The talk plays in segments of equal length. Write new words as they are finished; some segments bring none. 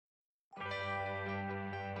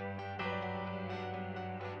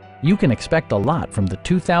You can expect a lot from the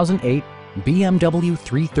 2008 BMW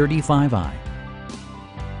 335i.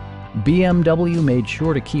 BMW made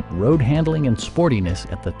sure to keep road handling and sportiness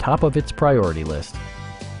at the top of its priority list.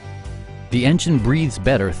 The engine breathes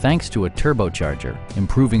better thanks to a turbocharger,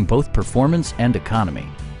 improving both performance and economy.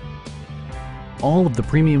 All of the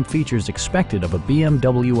premium features expected of a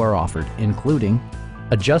BMW are offered, including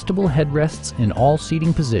adjustable headrests in all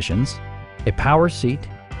seating positions, a power seat,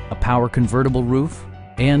 a power convertible roof,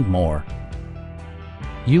 and more.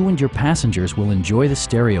 You and your passengers will enjoy the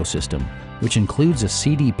stereo system, which includes a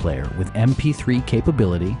CD player with MP3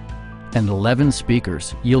 capability and 11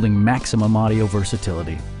 speakers, yielding maximum audio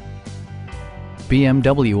versatility.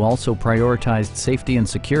 BMW also prioritized safety and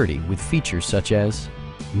security with features such as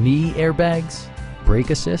knee airbags, brake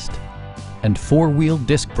assist, and four-wheel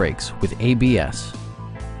disc brakes with ABS.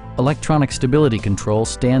 Electronic stability control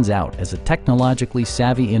stands out as a technologically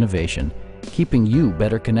savvy innovation, keeping you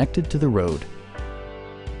better connected to the road.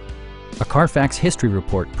 A Carfax history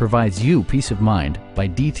report provides you peace of mind by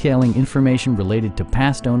detailing information related to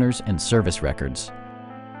past owners and service records.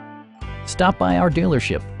 Stop by our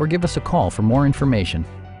dealership or give us a call for more information.